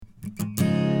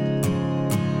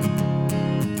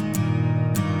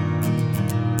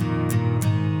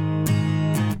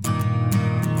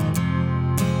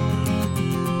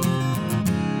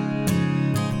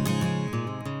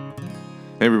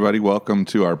Hey everybody, welcome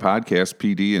to our podcast,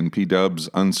 PD and PDubs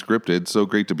Unscripted. So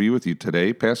great to be with you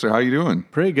today. Pastor, how you doing?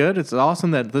 Pretty good. It's awesome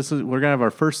that we're going to have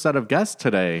our first set of guests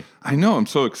today. I know, I'm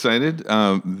so excited.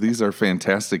 These are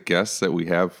fantastic guests that we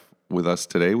have with us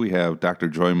today. We have Dr.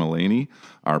 Joy Mullaney,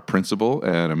 our principal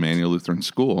at Immanuel Lutheran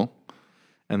School.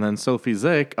 And then Sofie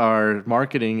Dzik, our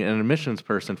marketing and admissions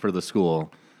person for the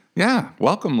school. Yeah,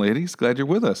 welcome ladies. Glad you're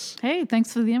with us. Hey,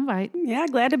 thanks for the invite. Yeah,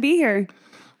 glad to be here.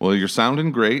 Well, you're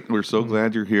sounding great. We're so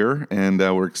glad you're here, and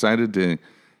we're excited to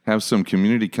have some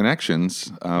community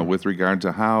connections with regard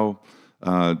to how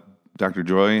Dr.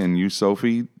 Joy and you,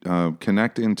 Sofie,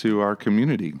 connect into our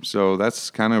community. So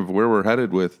that's kind of where we're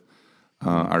headed with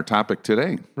our topic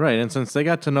today. Right, and since they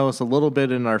got to know us a little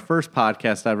bit in our first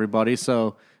podcast, everybody,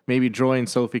 so maybe Joy and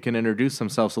Sofie can introduce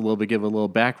themselves a little bit, give a little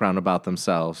background about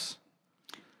themselves.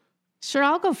 Sure,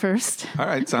 I'll go first. All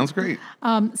right, sounds great.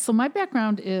 So my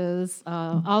background is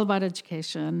all about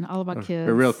education, all about kids.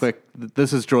 Real quick,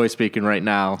 this is Joy speaking right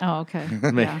now. Oh, okay.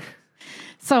 Yeah.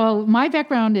 So my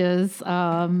background is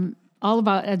all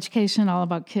about education, all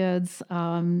about kids.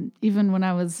 Even when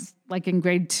I was like in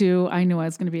grade 2, I knew I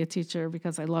was going to be a teacher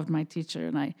because I loved my teacher,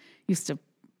 and I used to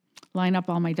line up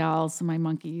all my dolls and my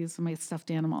monkeys and my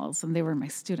stuffed animals, and they were my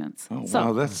students. Oh,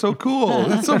 wow, that's so cool.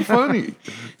 That's so funny.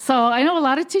 So I know a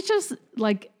lot of teachers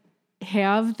like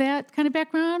have that kind of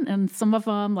background, and some of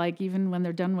them, like even when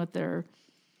they're done with their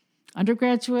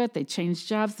undergraduate, they change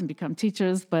jobs and become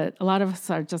teachers, but a lot of us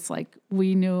are just like,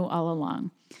 we knew all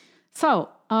along. So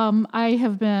I'm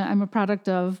a product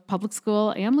of public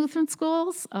school and Lutheran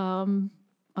schools, all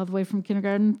the way from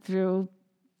kindergarten through,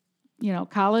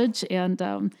 college,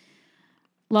 and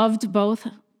loved both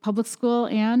public school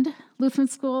and Lutheran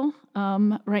school.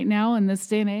 Right now, in this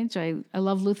day and age, I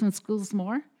love Lutheran schools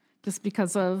more just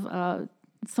because of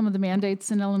some of the mandates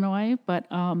in Illinois. But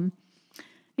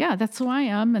yeah, that's who I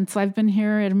am. And so I've been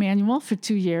here at Immanuel for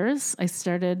 2 years. I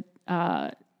started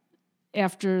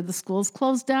after the schools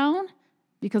closed down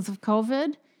because of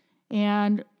COVID.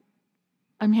 And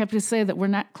I'm happy to say that we're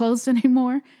not closed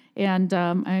anymore. And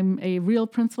I'm a real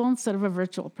principal instead of a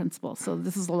virtual principal. So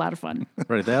this is a lot of fun.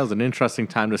 Right. That was an interesting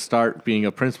time to start being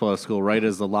a principal at school right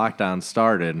as the lockdown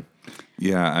started.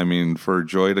 Yeah, I mean, for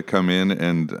Joy to come in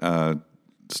and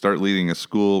start leading a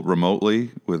school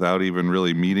remotely without even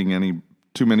really meeting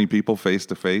too many people face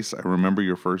to face. I remember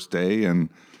your first day, and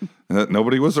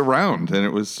nobody was around, and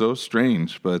it was so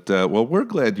strange. But well, we're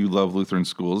glad you love Lutheran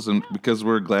schools, and because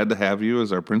we're glad to have you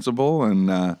as our principal,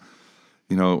 and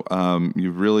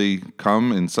you've really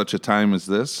come in such a time as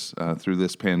this through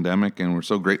this pandemic, and we're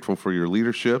so grateful for your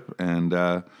leadership.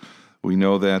 And we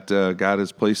know that God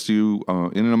has placed you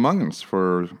in and among us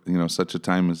for such a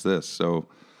time as this. So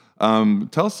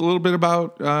tell us a little bit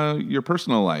about your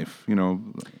personal life.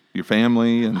 Your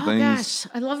family and things. Oh gosh,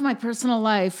 I love my personal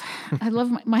life. I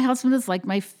love my husband is like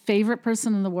my favorite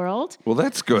person in the world. Well,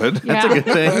 that's good. Yeah. That's a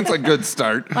good thing. That's a good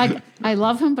start. Like I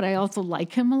love him, but I also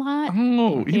like him a lot.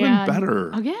 Oh, even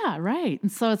better. Oh yeah, right.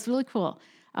 And so it's really cool.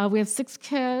 We have 6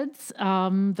 kids.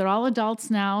 They're all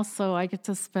adults now, so I get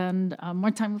to spend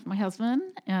more time with my husband.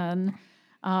 And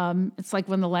it's like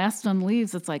when the last one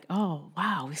leaves, it's like, oh,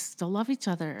 wow, we still love each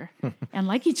other and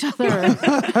like each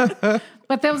other.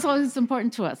 But that was always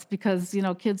important to us because,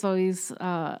 kids always,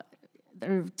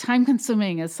 they're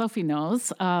time-consuming, as Sofie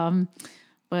knows.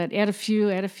 But add a few,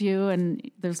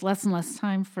 and there's less and less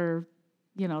time for,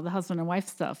 the husband and wife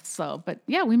stuff. So, but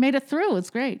yeah, we made it through. It's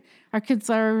great. Our kids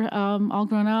are all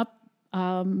grown up.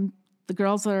 The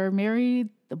girls are married.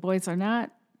 The boys are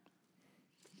not.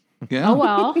 Yeah. Oh,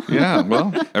 well. Yeah,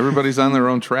 well, everybody's on their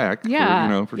own track.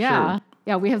 Yeah. For sure.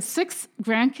 Yeah, we have 6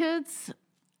 grandkids.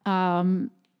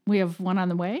 We have one on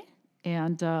the way.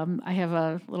 And I have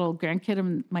a little grandkid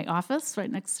in my office right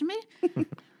next to me.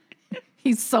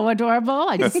 He's so adorable.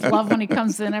 I just love when he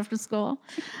comes in after school.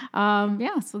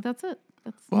 So that's it.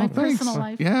 That's my personal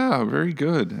life. Yeah, very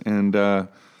good. And well,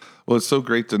 it's so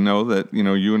great to know that,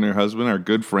 you and your husband are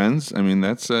good friends. I mean,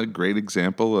 that's a great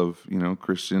example of,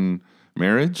 Christian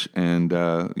marriage. And,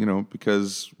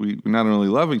 because we not only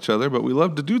love each other, but we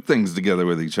love to do things together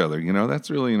with each other. That's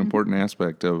really an important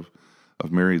aspect of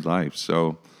married life.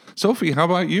 So, Sofie, how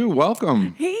about you?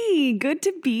 Welcome. Hey, good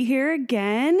to be here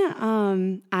again.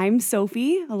 I'm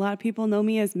Sofie. A lot of people know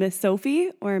me as Miss Sofie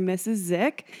or Mrs.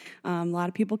 Dzik. A lot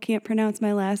of people can't pronounce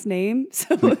my last name.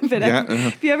 So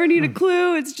if you ever need a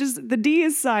clue, it's just the D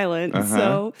is silent.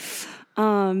 So,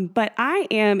 but I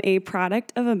am a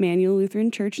product of Immanuel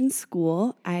Lutheran Church and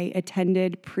School. I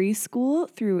attended preschool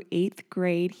through 8th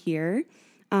grade here.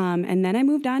 And then I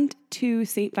moved on to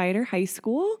St. Viator High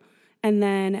School. And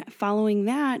then following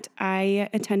that, I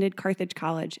attended Carthage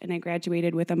College, and I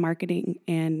graduated with a marketing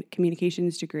and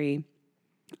communications degree.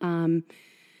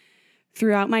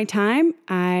 Throughout my time,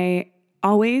 I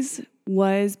always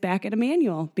was back at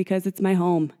Immanuel because it's my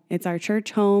home. It's our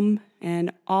church home,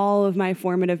 and all of my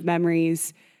formative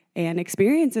memories and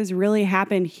experiences really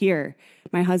happened here.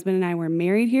 My husband and I were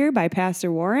married here by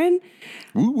Pastor Warren.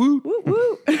 Woo woo. Woo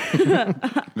woo.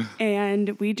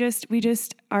 And we just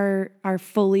are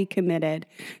fully committed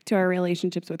to our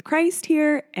relationships with Christ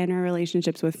here and our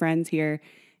relationships with friends here.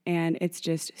 And it's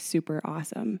just super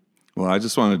awesome. Well, I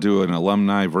just want to do an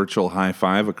alumni virtual high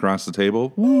five across the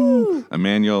table. Woo!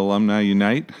 Immanuel Alumni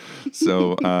Unite.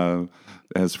 So,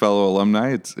 as fellow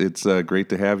alumni, it's great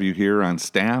to have you here on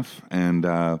staff. And,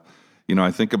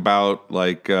 I think about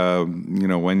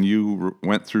when you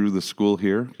went through the school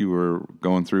here, you were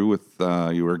going through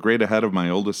you were a grade ahead of my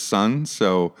oldest son.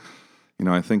 So,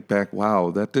 I think back,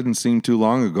 wow, that didn't seem too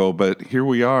long ago, but here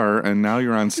we are, and now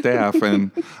you're on staff,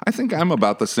 and I think I'm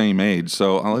about the same age,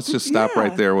 so let's just stop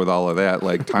right there with all of that,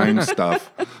 like time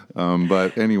stuff.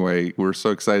 But anyway, we're so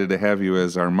excited to have you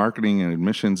as our marketing and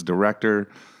admissions director.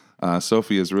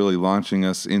 Sofie is really launching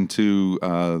us into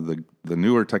the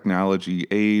newer technology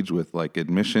age with like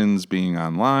admissions being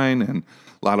online and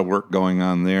a lot of work going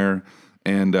on there.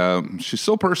 And she's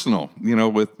so personal,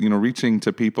 with, reaching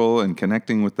to people and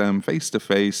connecting with them face to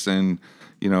face and,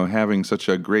 having such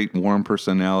a great, warm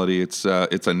personality. It's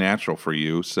a natural for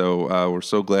you. So we're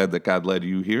so glad that God led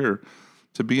you here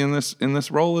to be in this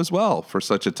role as well for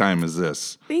such a time as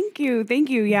this. Thank you.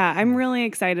 Yeah, I'm really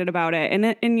excited about it.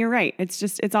 And you're right.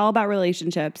 It's all about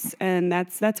relationships, and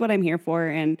that's what I'm here for.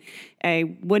 And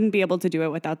I wouldn't be able to do it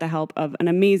without the help of an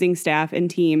amazing staff and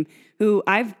team who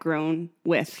I've grown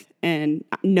with and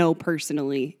know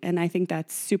personally. And I think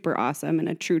that's super awesome and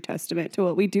a true testament to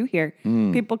what we do here.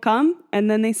 People come and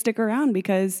then they stick around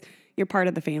because you're part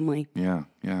of the family. Yeah.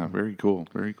 Very cool.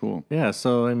 Very cool. Yeah.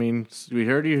 So, we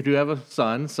heard you do have a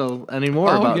son. So, any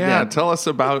more about that? Tell us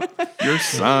about your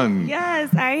son.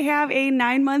 Yes, I have a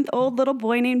 9-month-old little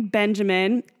boy named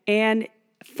Benjamin. And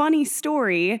funny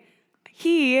story,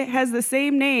 he has the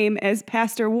same name as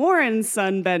Pastor Warren's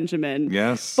son, Benjamin.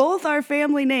 Yes. Both are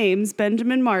family names,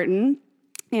 Benjamin Martin.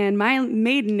 And my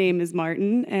maiden name is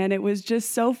Martin. And it was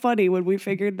just so funny when we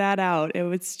figured that out. It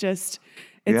was just...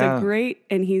 It's a great,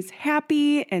 and he's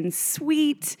happy and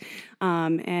sweet.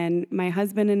 And my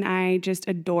husband and I just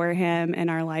adore him and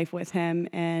our life with him.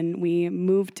 And we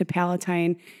moved to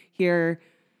Palatine here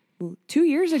 2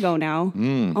 years ago now,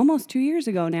 almost 2 years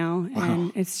ago now. Wow.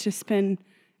 And it's just been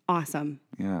awesome.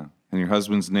 Yeah. And your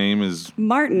husband's name is?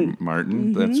 Martin.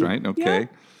 Martin. That's right. Okay. Yeah.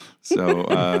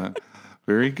 So,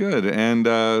 very good. And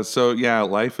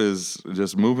life is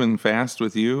just moving fast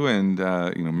with you and,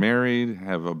 married,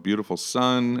 have a beautiful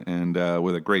son and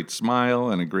with a great smile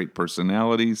and a great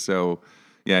personality. So,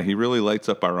 yeah, he really lights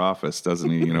up our office, doesn't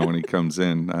he, when he comes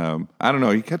in. I don't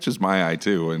know. He catches my eye,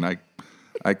 too. And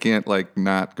I can't,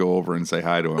 not go over and say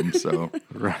hi to him. So,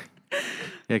 right.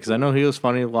 Yeah, because I know he was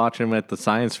funny watching him at the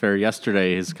science fair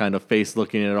yesterday, his kind of face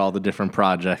looking at all the different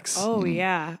projects. Oh,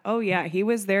 yeah. He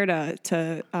was there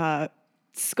to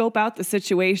scope out the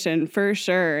situation for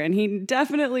sure. And he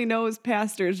definitely knows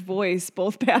pastor's voice,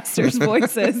 both pastors'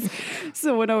 voices.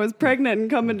 So when I was pregnant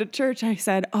and coming to church, I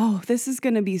said, oh, this is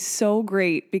going to be so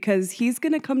great because he's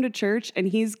going to come to church and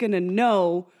he's going to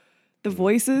know the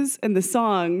voices and the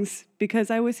songs because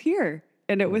I was here.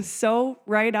 And it was so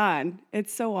right on.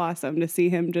 It's so awesome to see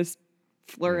him just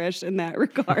flourish in that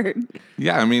regard.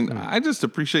 Yeah, I just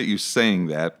appreciate you saying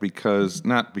that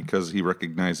not because he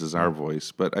recognizes our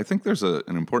voice, but I think there's an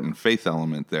important faith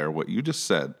element there, what you just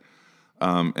said.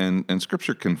 And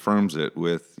Scripture confirms it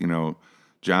with,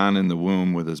 John in the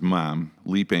womb with his mom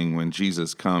leaping when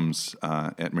Jesus comes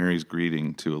at Mary's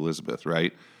greeting to Elizabeth,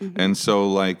 right? Mm-hmm. And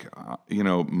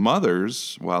so,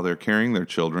 mothers, while they're carrying their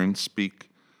children, speak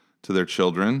to their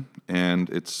children, and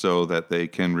it's so that they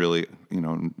can really,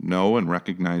 know and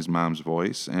recognize mom's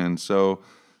voice. And so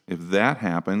if that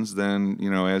happens, then,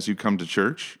 as you come to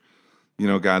church,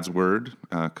 God's word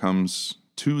comes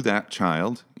to that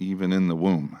child, even in the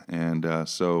womb. And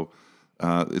so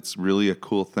it's really a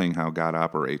cool thing how God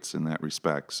operates in that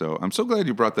respect. So I'm so glad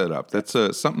you brought that up. That's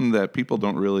something that people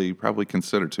don't really probably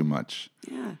consider too much.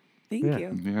 Yeah. Thank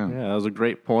you. Yeah, that was a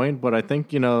great point. But I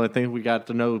think, we got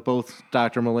to know both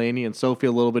Dr. Mullaney and Sofie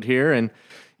a little bit here. And,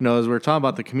 as we're talking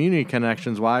about the community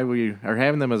connections, why we are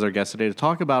having them as our guests today to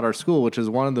talk about our school, which is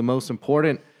one of the most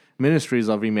important ministries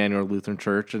of Immanuel Lutheran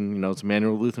Church. And, it's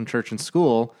Immanuel Lutheran Church and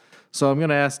School. So I'm going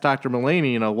to ask Dr.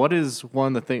 Mullaney, what is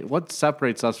what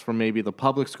separates us from maybe the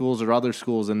public schools or other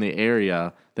schools in the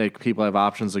area that people have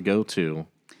options to go to?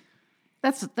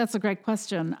 That's a great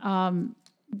question.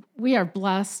 We are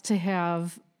blessed to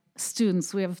have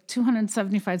students. We have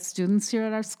 275 students here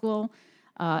at our school,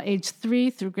 age 3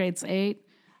 through grades 8,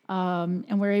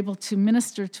 and we're able to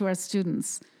minister to our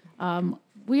students.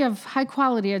 We have high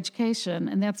quality education,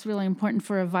 and that's really important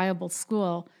for a viable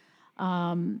school.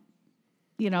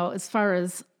 As far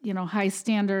as, high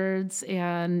standards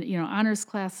and, honors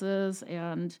classes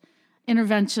and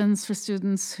interventions for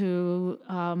students who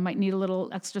might need a little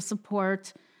extra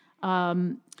support.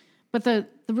 But the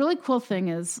really cool thing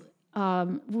is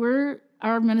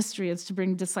our ministry is to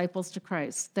bring disciples to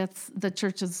Christ. That's the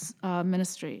church's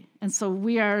ministry. And so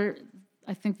we are,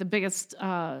 I think, the biggest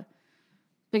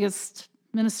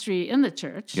ministry in the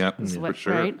church. Yep, for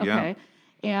sure. Right? Yeah. Okay.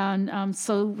 And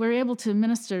so we're able to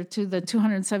minister to the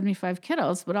 275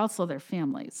 kiddos, but also their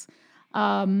families.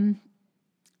 A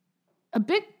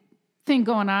big thing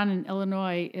going on in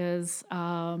Illinois is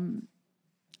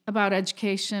about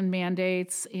education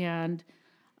mandates and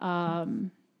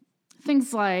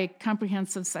things like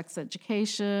comprehensive sex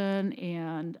education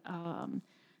and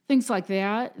things like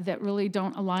that really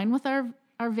don't align with our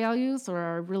values or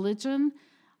our religion.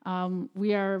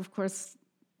 We are, of course,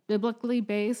 biblically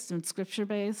based and scripture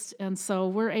based, and so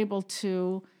we're able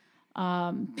to,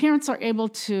 parents are able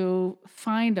to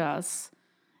find us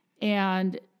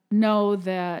and know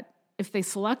that if they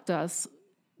select us,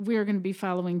 we're going to be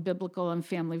following biblical and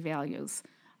family values.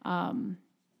 And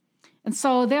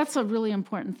so that's a really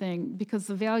important thing because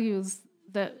the values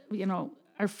that,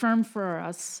 are firm for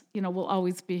us, will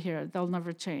always be here. They'll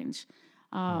never change.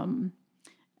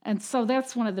 And so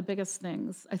that's one of the biggest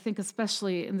things, I think,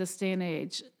 especially in this day and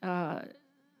age,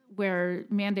 where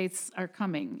mandates are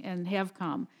coming and have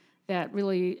come that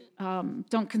really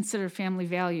don't consider family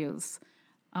values.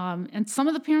 And some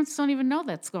of the parents don't even know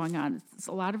that's going on.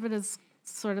 A lot of it is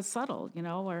sort of subtle,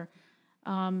 or,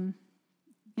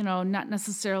 not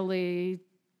necessarily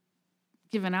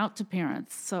given out to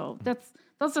parents. So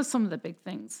those are some of the big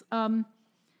things.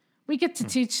 We get to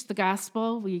teach the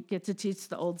gospel. We get to teach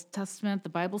the Old Testament, the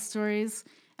Bible stories.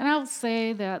 And I'll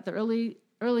say that the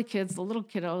early kids, the little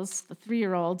kiddos, the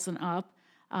 3-year-olds and up,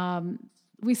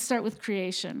 we start with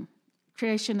creation.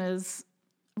 Creation is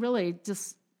really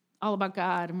just all about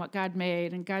God and what God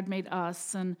made, and God made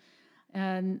us,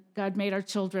 and God made our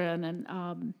children.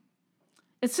 And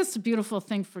it's just a beautiful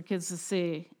thing for kids to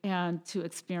see and to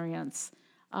experience.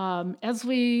 As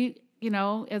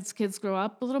kids grow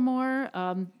up a little more,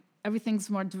 everything's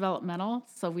more developmental.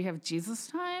 So we have Jesus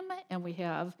time, and we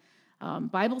have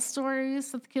Bible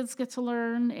stories that the kids get to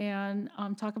learn and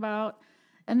talk about.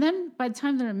 And then by the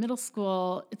time they're in middle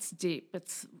school, it's deep.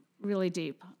 It's really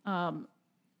deep.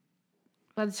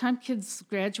 By the time kids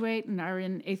graduate and are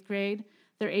in 8th grade,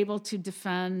 they're able to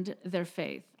defend their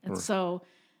faith. And so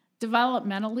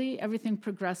developmentally, everything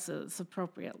progresses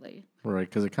appropriately. Right,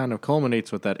 because it kind of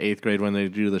culminates with that 8th grade when they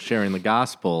do the sharing the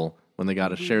gospel, when they got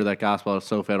to share that gospel.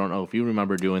 Sophie, I don't know if you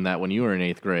remember doing that when you were in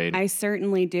 8th grade. I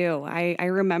certainly do. I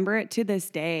remember it to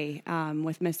this day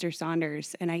with Mr.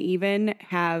 Saunders, and I even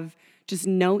have just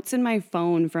notes in my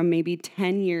phone from maybe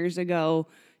 10 years ago,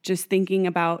 just thinking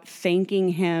about thanking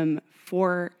him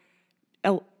for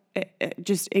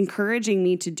just encouraging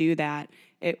me to do that.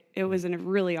 It was a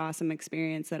really awesome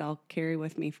experience that I'll carry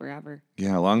with me forever.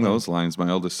 Yeah, along those lines, my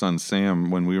oldest son,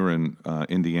 Sam, when we were in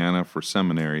Indiana for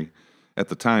seminary, at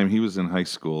the time he was in high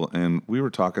school, and we were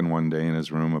talking one day in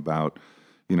his room about,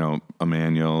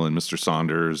 Immanuel and Mr.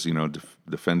 Saunders,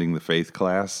 defending the faith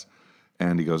class.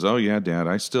 And he goes, "Oh yeah, Dad,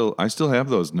 I still have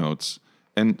those notes."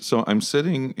 And so I'm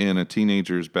sitting in a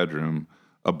teenager's bedroom,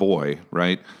 a boy,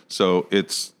 right? So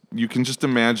you can just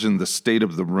imagine the state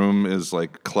of the room is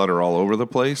like clutter all over the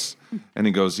place. And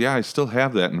he goes, "Yeah, I still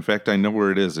have that. In fact, I know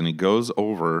where it is." And he goes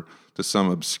over to some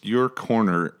obscure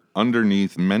corner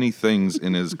underneath many things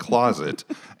in his closet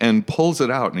and pulls it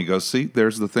out. And he goes, "See,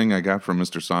 there's the thing I got from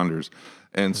Mr. Saunders."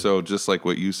 And so just like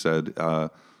what you said,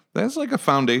 that's like a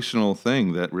foundational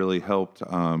thing that really helped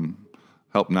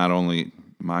not only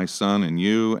my son and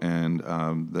you, and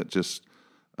that just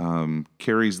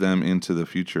carries them into the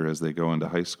future as they go into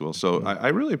high school. So I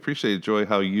really appreciate, Joy,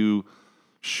 how you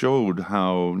showed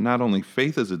how not only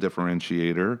faith is a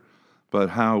differentiator, but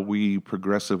how we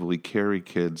progressively carry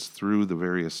kids through the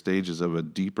various stages of a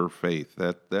deeper faith.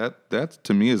 That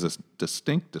to me is a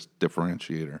distinct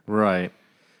differentiator. Right.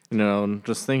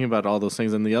 Just thinking about all those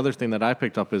things. And the other thing that I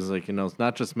picked up is it's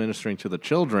not just ministering to the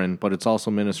children, but it's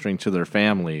also ministering to their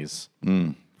families.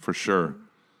 For sure.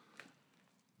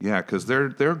 Yeah, because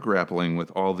they're grappling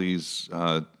with all these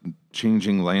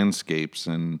changing landscapes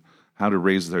and how to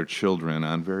raise their children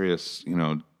on various,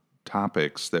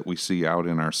 topics that we see out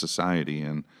in our society,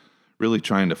 and really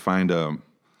trying to find a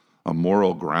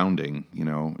moral grounding,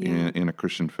 in a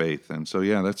Christian faith. And so,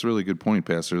 yeah, that's a really good point,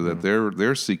 Pastor, that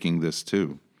they're seeking this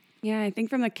too. Yeah, I think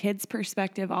from a kid's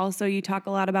perspective, also, you talk a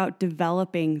lot about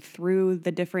developing through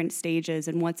the different stages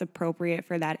and what's appropriate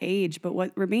for that age. But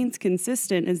what remains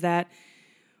consistent is that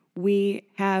we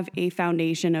have a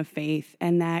foundation of faith,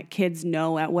 and that kids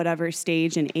know at whatever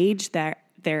stage and age that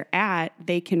they're at,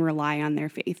 they can rely on their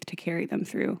faith to carry them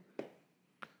through.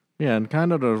 Yeah, and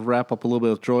kind of to wrap up a little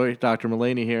bit with Joy, Dr.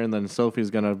 Mullaney here, and then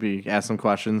Sophie's going to be ask some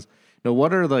questions.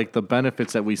 What are like the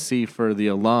benefits that we see for the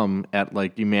alum at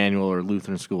like Immanuel or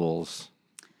Lutheran schools?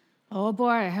 Oh boy,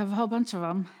 I have a whole bunch of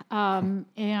them. I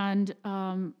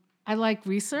like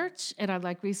research, and I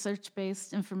like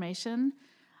research-based information.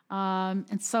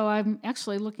 And so I'm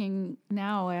actually looking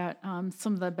now at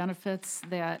some of the benefits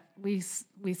that we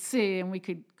see, and we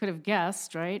could have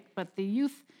guessed, right? But the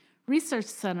Youth Research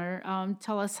Center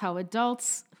tell us how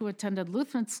adults who attended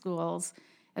Lutheran schools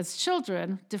as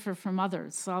children differ from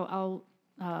others. So I'll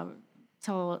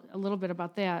tell a little bit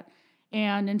about that.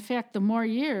 And in fact, the more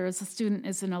years a student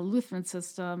is in a Lutheran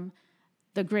system,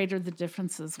 the greater the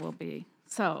differences will be.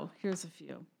 So here's a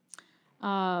few.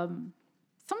 Some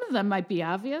of them might be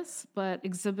obvious, but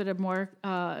exhibit a more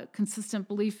consistent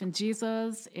belief in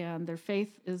Jesus, and their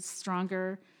faith is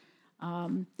stronger.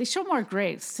 They show more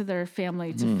grace to their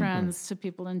family, to friends, to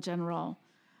people in general.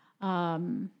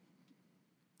 Of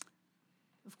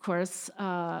course,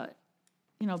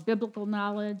 biblical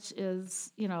knowledge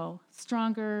is,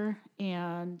 stronger,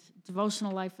 and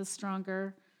devotional life is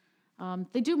stronger.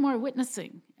 They do more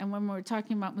witnessing. And when we're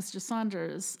talking about Mr.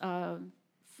 Saunders'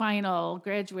 final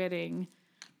graduating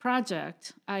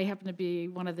project, I happen to be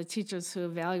one of the teachers who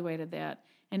evaluated that.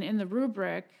 And in the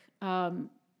rubric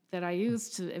that I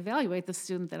used to evaluate the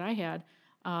student that I had,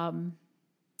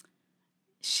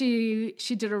 she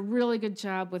did a really good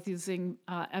job with using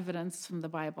evidence from the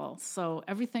Bible. So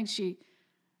everything she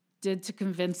did to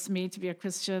convince me to be a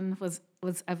Christian was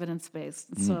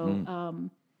evidence-based. Mm-hmm.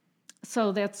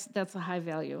 So that's a high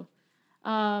value.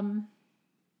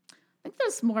 I think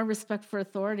there's more respect for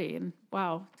authority, and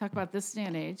wow, talk about this day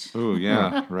and age. Oh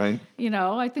yeah, right.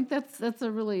 I think that's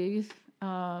a really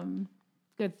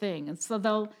good thing, and so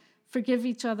they'll forgive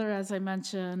each other, as I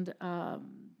mentioned.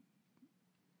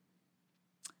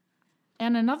 And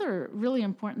another really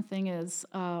important thing is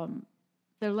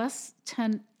they're less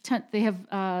they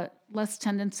have less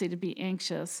tendency to be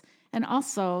anxious, and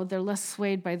also they're less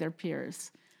swayed by their peers.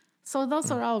 So those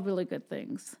are all really good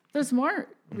things. There's more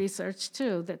research,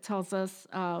 too, that tells us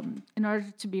in order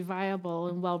to be viable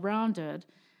and well-rounded,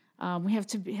 we have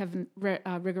to have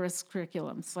rigorous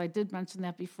curriculum. So I did mention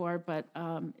that before, but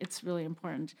it's really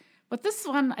important. But this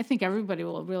one, I think everybody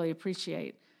will really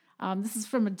appreciate. This is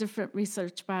from a different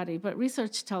research body, but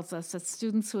research tells us that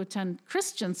students who attend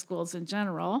Christian schools in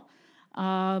general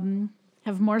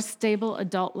have more stable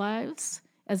adult lives,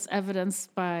 as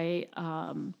evidenced by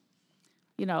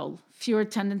fewer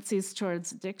tendencies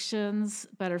towards addictions,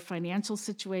 better financial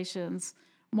situations,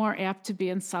 more apt to be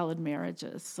in solid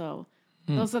marriages. So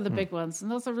those are the big ones, and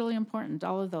those are really important.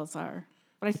 All of those are.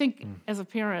 But I think as a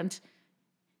parent,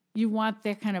 you want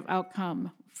that kind of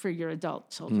outcome for your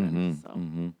adult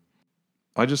children.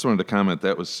 I just wanted to comment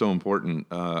that was so important.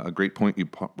 A great point you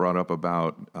brought up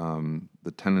about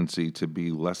the tendency to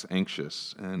be less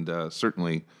anxious. And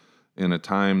certainly in a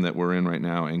time that we're in right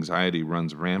now, anxiety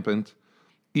runs rampant,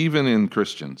 even in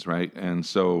Christians, right? And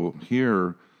so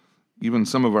here, even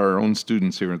some of our own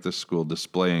students here at this school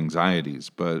display anxieties,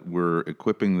 but we're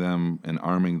equipping them and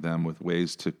arming them with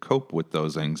ways to cope with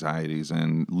those anxieties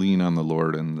and lean on the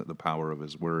Lord and the power of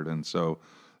His Word. And so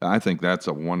I think that's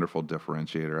a wonderful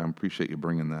differentiator. I appreciate you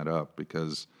bringing that up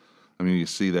because, you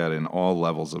see that in all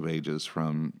levels of ages,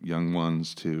 from young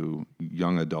ones to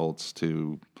young adults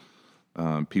to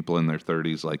people in their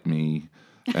 30s like me.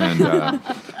 And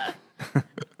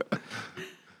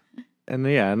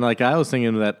and like I was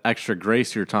thinking of that extra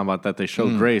grace you're talking about, that they show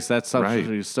grace. That's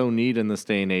something so neat in this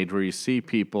day and age where you see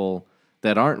people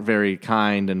that aren't very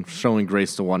kind and showing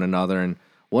grace to one another, and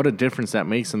what a difference that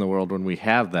makes in the world when we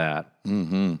have that.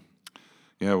 Mm-hmm.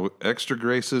 Yeah, extra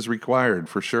grace is required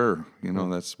for sure.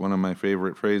 That's one of my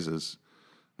favorite phrases.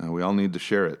 We all need to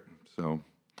share it. So,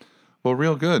 well,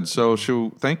 real good. So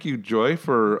thank you, Joy,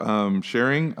 for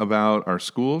sharing about our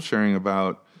school, sharing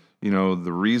about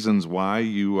the reasons why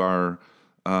you are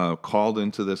called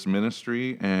into this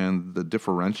ministry and the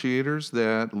differentiators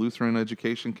that Lutheran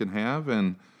education can have.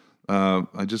 And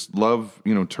I just love,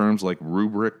 terms like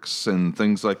rubrics and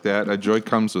things like that. Joy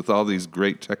comes with all these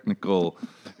great technical,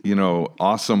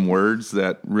 awesome words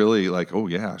that really like, oh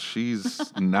yeah,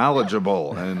 she's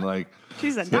knowledgeable and like.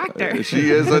 She's a doctor.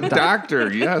 She is a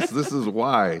doctor. Yes, this is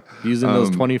why. Using those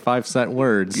 25-cent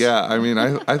words. Yeah, I mean,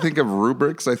 I think of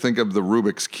rubrics. I think of the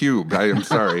Rubik's Cube. I am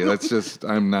sorry.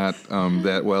 I'm not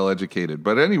that well educated.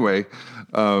 But anyway.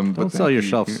 Don't sell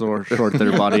yourself short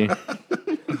there, buddy.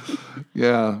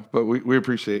 Yeah, but we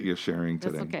appreciate you sharing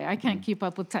today. That's okay. I can't keep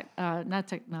up with not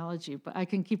technology, but I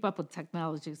can keep up with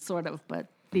technology, sort of, but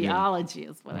theology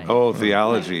is what I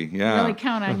theology, yeah. really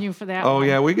count on you for that Oh, one.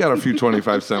 yeah, we got a few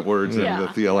 25-cent words in Yeah. the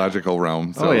theological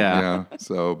realm.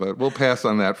 So, but we'll pass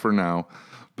on that for now.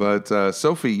 But,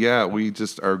 Sofie, we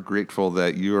just are grateful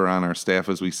that you are on our staff,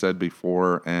 as we said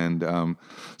before. And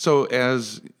so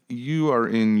as you are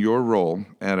in your role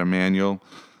at Immanuel,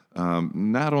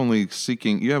 not only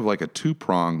seeking, you have like a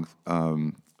two-pronged,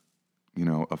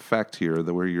 effect here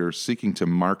where you're seeking to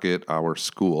market our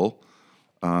school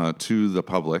to the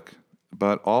public,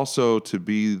 but also to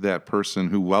be that person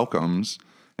who welcomes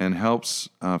and helps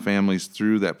families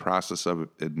through that process of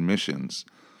admissions.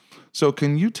 So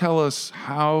can you tell us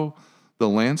how the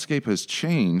landscape has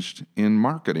changed in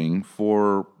marketing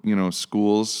for,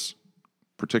 schools,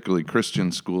 particularly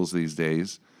Christian schools these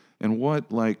days, and what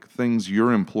things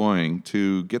you're employing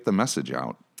to get the message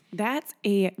out? That's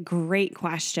a great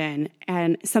question,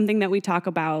 and something that we talk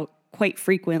about quite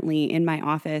frequently in my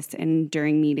office and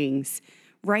during meetings.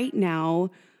 Right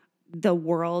now, the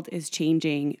world is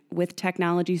changing with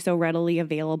technology so readily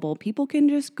available. People can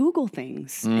just Google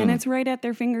things, and it's right at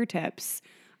their fingertips.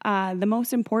 The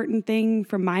most important thing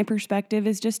from my perspective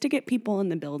is just to get people in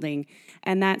the building,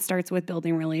 and that starts with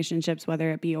building relationships,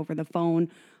 whether it be over the phone,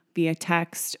 via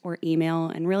text or email,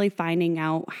 and really finding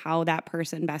out how that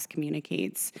person best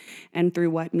communicates and through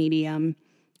what medium.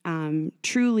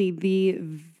 Truly,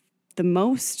 the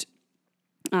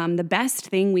best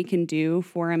thing we can do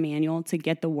for Immanuel to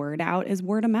get the word out is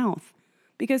word of mouth,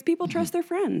 because people trust their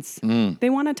friends. They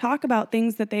want to talk about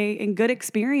things and good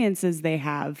experiences they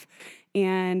have.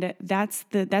 And that's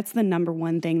the number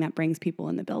one thing that brings people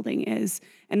in the building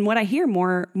and what I hear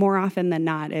more often than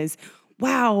not is,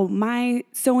 wow, my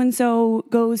so-and-so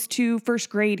goes to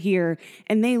first grade here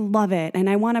and they love it. And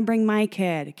I want to bring my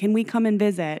kid. Can we come and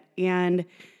visit? And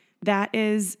that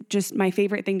is just my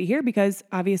favorite thing to hear, because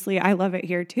obviously I love it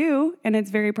here too. And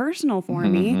it's very personal for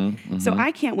me. So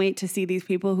I can't wait to see these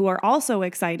people who are also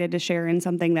excited to share in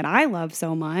something that I love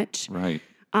so much. Right.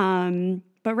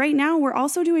 But right now we're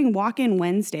also doing walk-in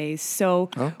Wednesdays. So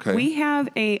we have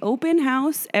a open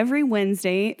house every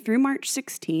Wednesday through March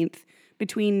 16th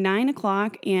between 9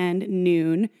 o'clock and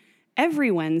noon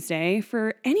every Wednesday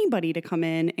for anybody to come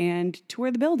in and tour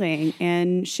the building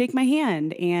and shake my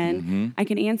hand, and I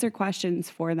can answer questions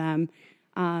for them.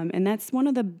 And that's one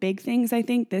of the big things I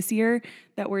think this year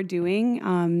that we're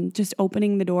doing, just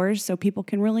opening the doors so people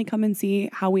can really come and see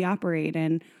how we operate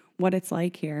and what it's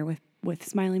like here with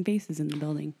smiling faces in the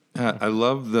building. I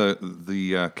love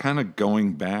the kind of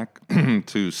going back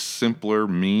to simpler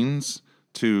means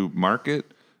to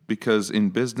market, because in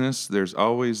business there's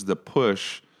always the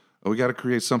push. We got to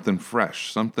create something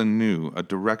fresh, something new, a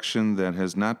direction that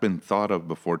has not been thought of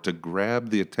before to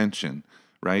grab the attention,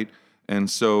 right? And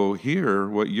so here,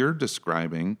 what you're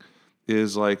describing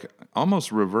is like almost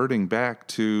reverting back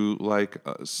to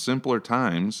simpler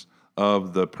times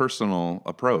of the personal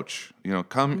approach.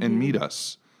 Come and meet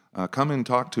us, come and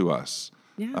talk to us,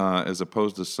 as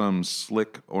opposed to some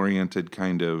slick-oriented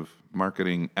kind of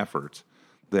marketing effort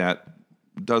that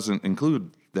doesn't include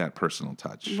that personal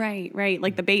touch. Right.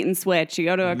 Like the bait and switch. You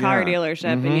go to a car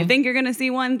dealership and you think you're going to see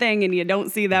one thing and you don't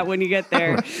see that when you get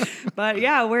there. But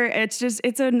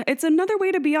it's another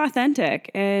way to be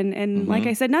authentic. And like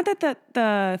I said, not that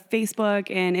the Facebook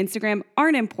and Instagram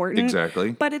aren't important.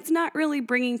 Exactly. But it's not really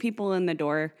bringing people in the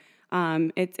door.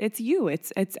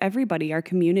 It's everybody, our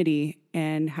community,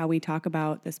 and how we talk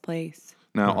about this place.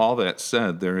 Now, all that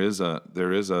said, there is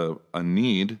a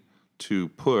need to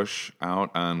push out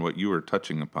on what you were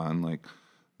touching upon, like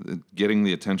getting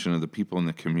the attention of the people in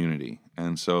the community.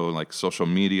 And so like social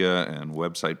media and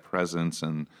website presence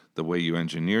and the way you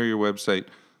engineer your website,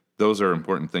 those are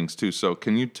important things too. So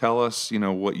can you tell us,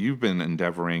 what you've been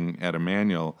endeavoring at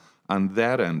Immanuel on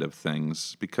that end of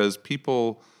things? Because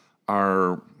people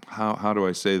are, how do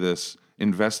I say this,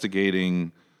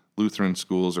 investigating Lutheran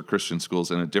schools or Christian schools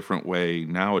in a different way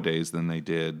nowadays than they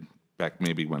did back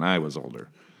maybe when I was older.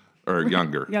 Or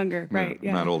younger. Right.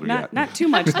 Yeah. Not older yet. Not too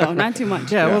much, though. Not too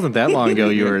much. Yeah, it wasn't that long ago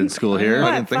you were in school here.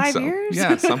 What, I didn't think 5 so. years?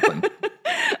 Yeah, something.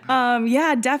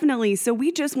 Yeah, definitely. So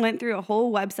we just went through a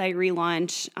whole website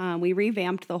relaunch. We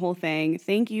revamped the whole thing.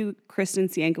 Thank you, Kristen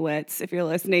Sienkiewicz, if you're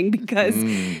listening, because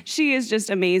she is just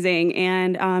amazing.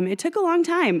 And it took a long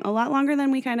time, a lot longer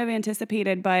than we kind of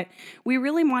anticipated, but we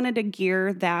really wanted to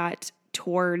gear that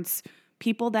towards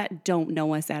people that don't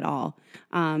know us at all.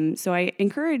 So I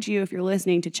encourage you, if you're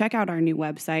listening, to check out our new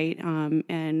website.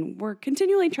 And we're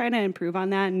continually trying to improve on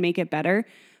that and make it better.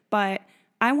 But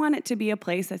I want it to be a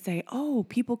place that say, oh,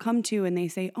 people come to and they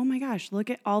say, oh my gosh, look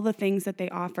at all the things that they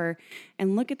offer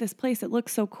and look at this place. It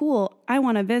looks so cool. I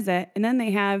want to visit. And then they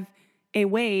have a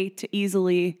way to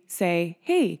easily say,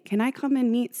 hey, can I come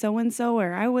and meet so-and-so?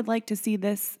 Or I would like to see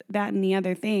this, that, and the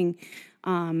other thing.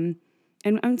 And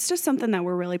it's just something that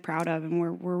we're really proud of and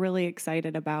we're really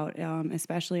excited about,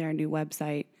 especially our new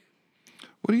website.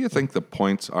 What do you think the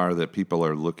points are that people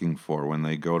are looking for when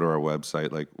they go to our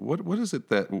website? Like, what is it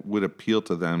that would appeal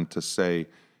to them to say,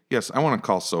 yes, I want to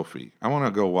call Sofie. I want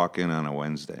to go walk in on a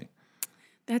Wednesday?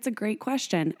 That's a great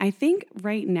question. I think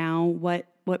right now what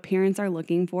parents are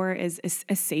looking for is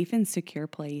a safe and secure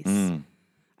place.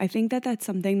 I think that's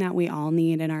something that we all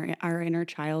need, and our inner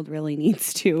child really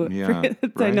needs to. Yeah,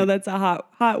 I know that's a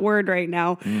hot word right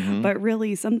now, but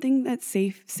really something that's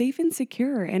safe and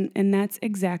secure, and that's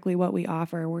exactly what we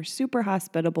offer. We're super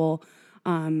hospitable.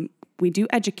 We do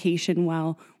education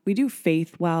well. We do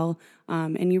faith well,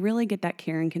 and you really get that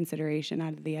care and consideration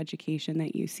out of the education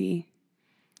that you see.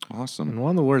 Awesome. And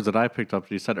one of the words that I picked up,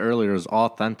 you said earlier, is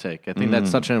authentic. I think that's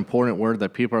such an important word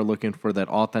that people are looking for, that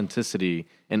authenticity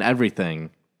in everything.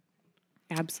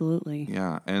 Absolutely.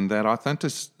 Yeah, and that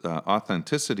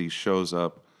authenticity shows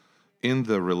up in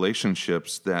the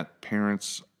relationships that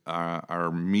parents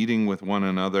are meeting with one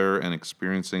another and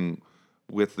experiencing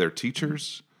with their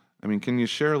teachers. I mean, can you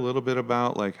share a little bit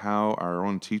about like how our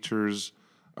own teachers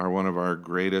are one of our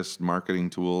greatest marketing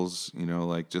tools,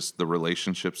 like just the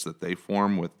relationships that they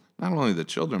form with not only the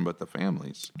children, but the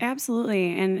families?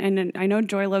 Absolutely. And I know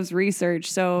Joy loves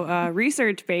research. So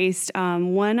research-based,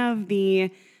 one of the...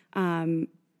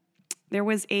 there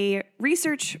was a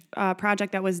research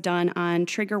project that was done on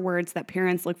trigger words that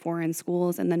parents look for in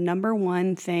schools, and the number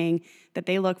one thing that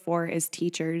they look for is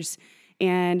teachers.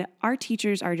 And our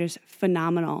teachers are just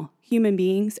phenomenal human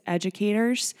beings,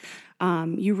 educators.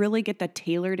 You really get the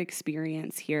tailored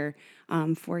experience here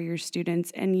for your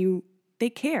students, and they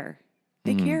care.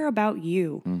 They care about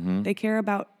you. They care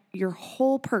about your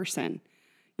whole person,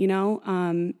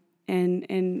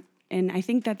 and I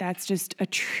think that that's just a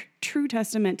true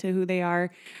testament to who they are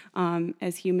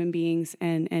as human beings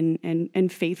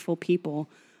and faithful people.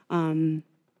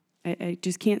 I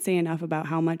just can't say enough about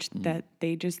how much that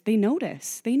they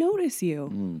notice. They notice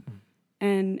you.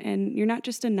 And you're not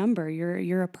just a number,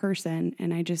 you're a person.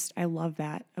 And I love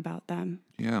that about them.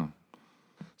 Yeah.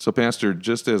 So Pastor,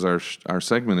 just as our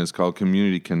segment is called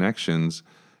Community Connections,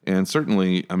 and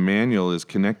certainly Immanuel is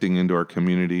connecting into our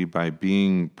community by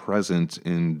being present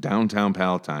in downtown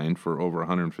Palatine for over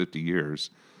 150 years.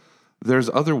 There's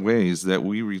other ways that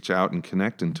we reach out and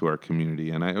connect into our community.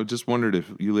 And I just wondered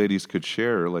if you ladies could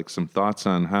share like some thoughts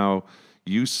on how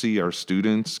you see our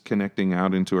students connecting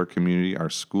out into our community,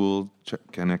 our school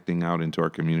connecting out into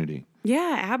our community.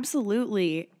 Yeah,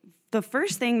 absolutely. The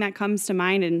first thing that comes to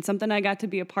mind, and something I got to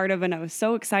be a part of and I was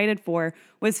so excited for,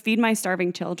 was Feed My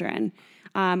Starving Children.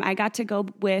 I got to go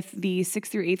with the 6th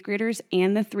through 8th graders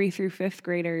and the 3rd through 5th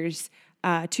graders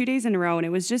 2 days in a row, and it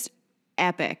was just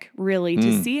epic, really,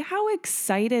 to see how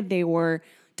excited they were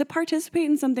to participate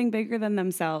in something bigger than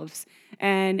themselves.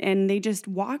 And they just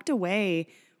walked away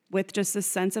with just a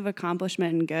sense of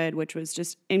accomplishment and good, which was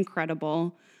just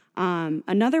incredible.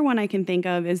 Another one I can think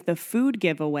of is the food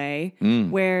giveaway,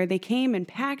 where they came and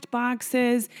packed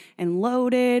boxes and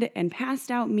loaded and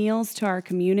passed out meals to our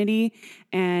community,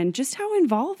 and just how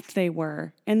involved they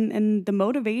were. And the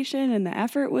motivation and the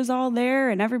effort was all there,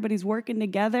 and everybody's working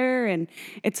together, and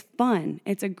it's fun.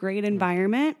 It's a great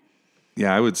environment.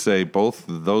 Yeah, I would say both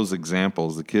of those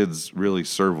examples, the kids really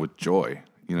serve with joy.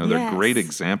 They're great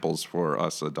examples for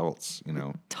us adults,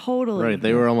 Totally. Right.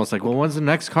 They were almost like, well, when's the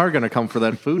next car going to come for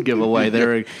that food giveaway?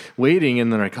 They're waiting,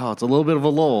 and they're like, oh, it's a little bit of a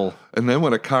lull. And then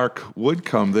when a car would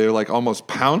come, they like almost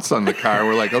pounce on the car.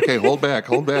 We're like, okay, hold back.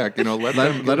 Let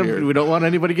them here. We don't want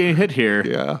anybody getting hit here.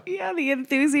 Yeah. Yeah, the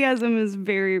enthusiasm is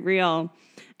very real.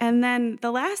 And then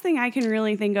the last thing I can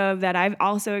really think of that I've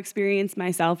also experienced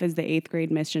myself is the 8th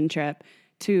grade mission trip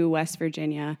to West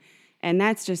Virginia. And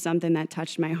that's just something that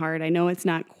touched my heart. I know it's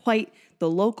not quite the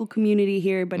local community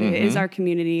here, but it is our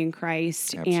community in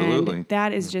Christ. Absolutely. And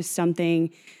that is just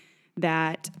something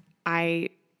that I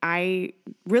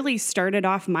really started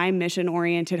off my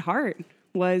mission-oriented heart,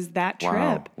 was that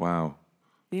trip. Wow.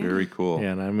 Very cool.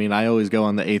 Yeah, and I mean, I always go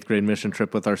on the 8th grade mission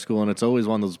trip with our school, and it's always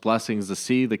one of those blessings to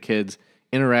see the kids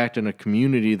interact in a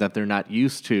community that they're not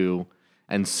used to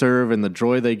and serve, and the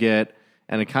joy they get.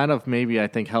 And it kind of maybe, I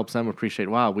think, helps them appreciate,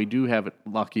 wow, we do have it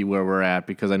lucky where we're at,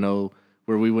 because I know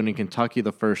where we went in Kentucky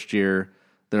the first year,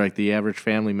 they're like, the average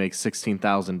family makes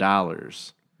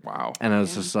 $16,000. Wow. And I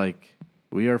was just like,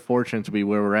 we are fortunate to be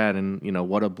where we're at, and,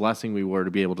 what a blessing we were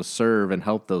to be able to serve and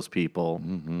help those people.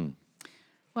 Mm-hmm.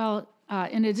 Well,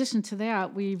 in addition to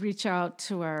that, we reach out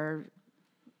to our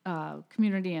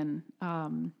community in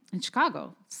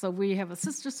Chicago. So we have a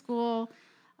sister school,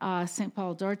 St.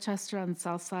 Paul Dorchester on the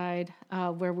south side,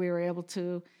 where we were able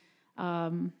to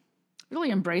really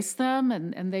embrace them,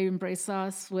 and they embrace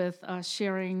us with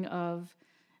sharing of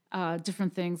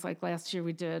different things. Like last year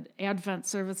we did Advent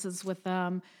services with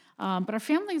them. But our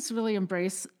families really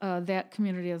embrace that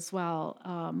community as well.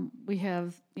 We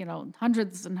have,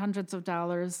 hundreds and hundreds of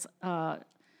dollars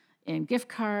in gift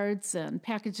cards and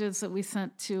packages that we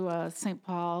sent to St.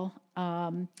 Paul.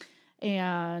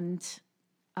 And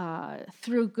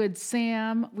through Good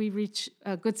Sam, we reach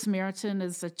Good Samaritan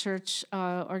is a church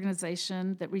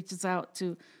organization that reaches out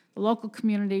to the local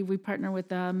community. We partner with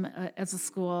them as a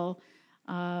school.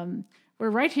 We're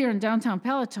right here in downtown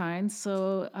Palatine,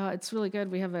 so it's really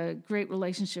good. We have a great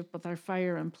relationship with our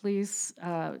fire and police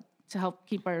to help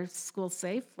keep our schools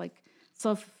safe, like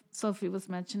Sophie was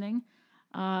mentioning.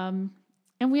 And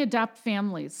we adopt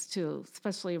families, too,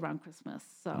 especially around Christmas.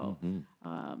 So,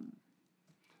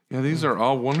 yeah, these are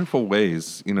all wonderful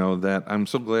ways, that I'm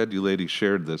so glad you ladies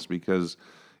shared this, because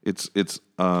it's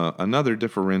another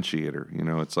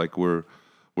differentiator. It's like we're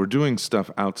doing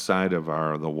stuff outside of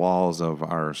the walls of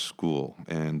our school,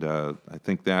 and I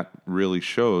think that really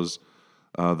shows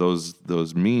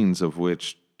those means of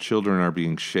which children are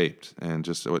being shaped. And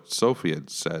just what Sophie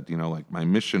had said, like my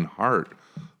mission heart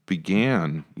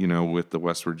began, with the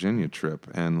West Virginia trip,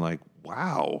 and like,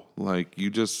 wow, like you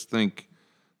just think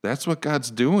that's what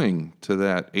God's doing to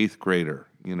that 8th grader,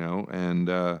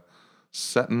 and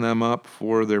setting them up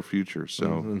for their future.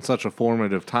 So in such a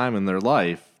formative time in their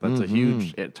life, that's a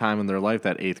huge time in their life,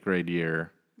 that 8th grade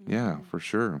year. Yeah, for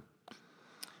sure.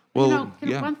 Well,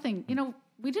 one thing,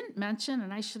 we didn't mention,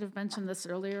 and I should have mentioned this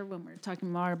earlier when we were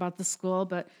talking more about the school,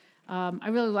 but I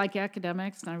really like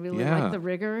academics, and I really like the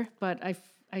rigor, but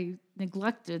I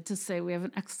neglected to say we have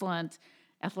an excellent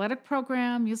athletic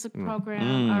program, music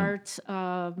program, art.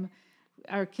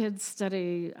 Our kids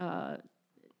study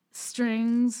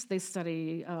strings, they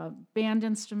study band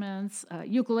instruments,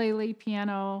 ukulele,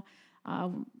 piano.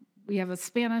 We have a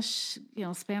Spanish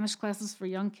classes for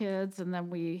young kids, and then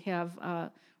we have,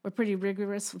 we're pretty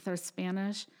rigorous with our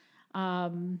Spanish.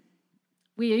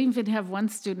 We even have one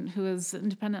student who is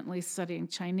independently studying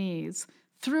Chinese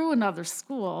through another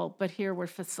school, but here we're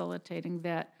facilitating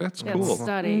that cool.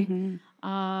 study.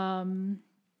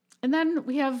 And then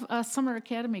we have Summer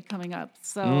Academy coming up.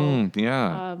 So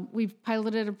we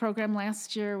piloted a program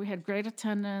last year. We had great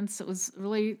attendance. It was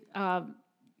really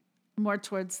more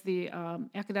towards the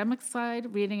academic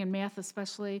side, reading and math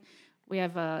especially. We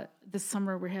have this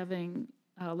summer we're having,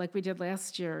 like we did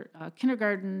last year,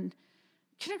 kindergarten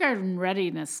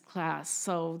readiness class.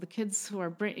 So the kids who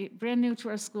are brand new to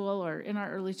our school or in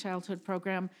our early childhood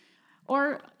program,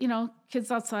 or,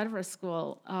 kids outside of our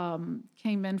school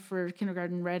came in for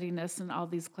kindergarten readiness and all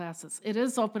these classes. It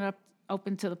is open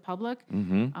to the public.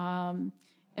 And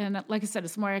like I said,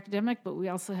 it's more academic, but we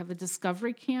also have a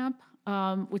discovery camp,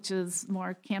 which is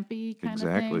more campy kind of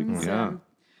things. Yeah.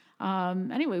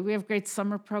 And, anyway, we have great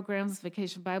summer programs,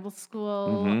 Vacation Bible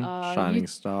School. Shining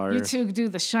Stars. You two do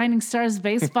the Shining Stars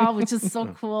baseball, which is so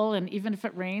cool. And even if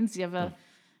it rains, you have a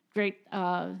great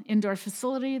indoor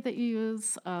facility that you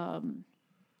use.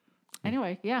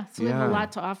 Anyway, so we have a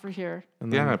lot to offer here.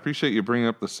 I appreciate you bringing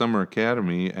up the Summer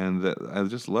Academy, and I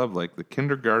just love like the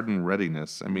kindergarten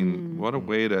readiness. I mean, what a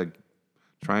way to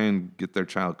try and get their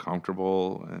child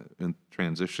comfortable in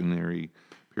transitionary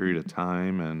period of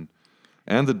time,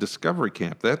 and the discovery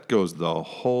camp that goes the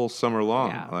whole summer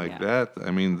long. That.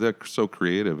 I mean, they're so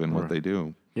creative in what they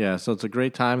do. Yeah, so it's a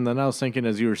great time. And then I was thinking,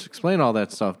 as you were explaining all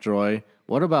that stuff, Joy,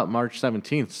 what about March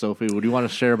 17th, Sophie? Would you want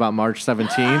to share about March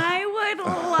 17th? I would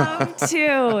love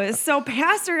to. So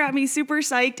Pastor got me super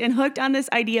psyched and hooked on this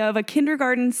idea of a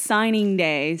kindergarten signing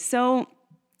day. So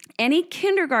any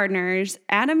kindergartners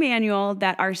at Immanuel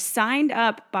that are signed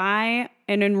up by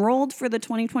and enrolled for the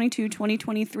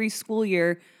 2022-2023 school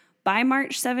year by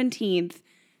March 17th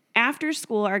after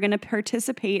school are going to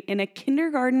participate in a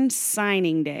kindergarten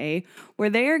signing day where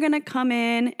they are going to come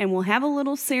in and we'll have a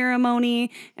little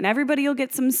ceremony and everybody will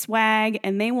get some swag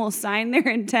and they will sign their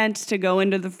intent to go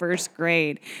into the first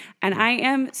grade. And I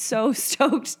am so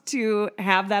stoked to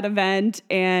have that event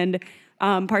and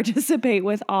participate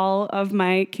with all of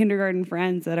my kindergarten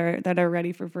friends that are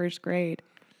ready for first grade.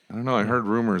 I don't know. I heard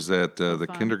rumors that the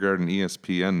kindergarten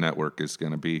ESPN network is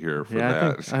going to be here for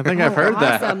that. I think I've heard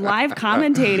that. Awesome. Live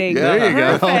commentating. Yeah. There you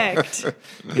go.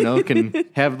 Perfect. Can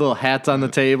have little hats on the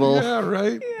table. Yeah,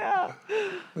 right? Yeah.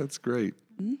 That's great.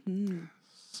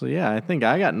 So, I think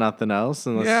I got nothing else.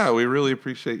 Yeah, we really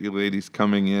appreciate you ladies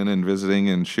coming in and visiting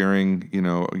and sharing,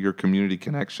 your community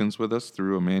connections with us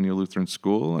through Immanuel Lutheran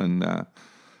School. And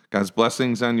God's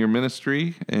blessings on your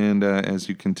ministry and as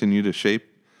you continue to shape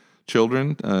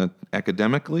children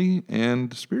academically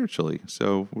and spiritually.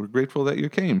 So we're grateful that you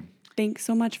came. Thanks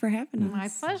so much for having us. My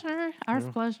pleasure. Our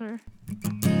pleasure.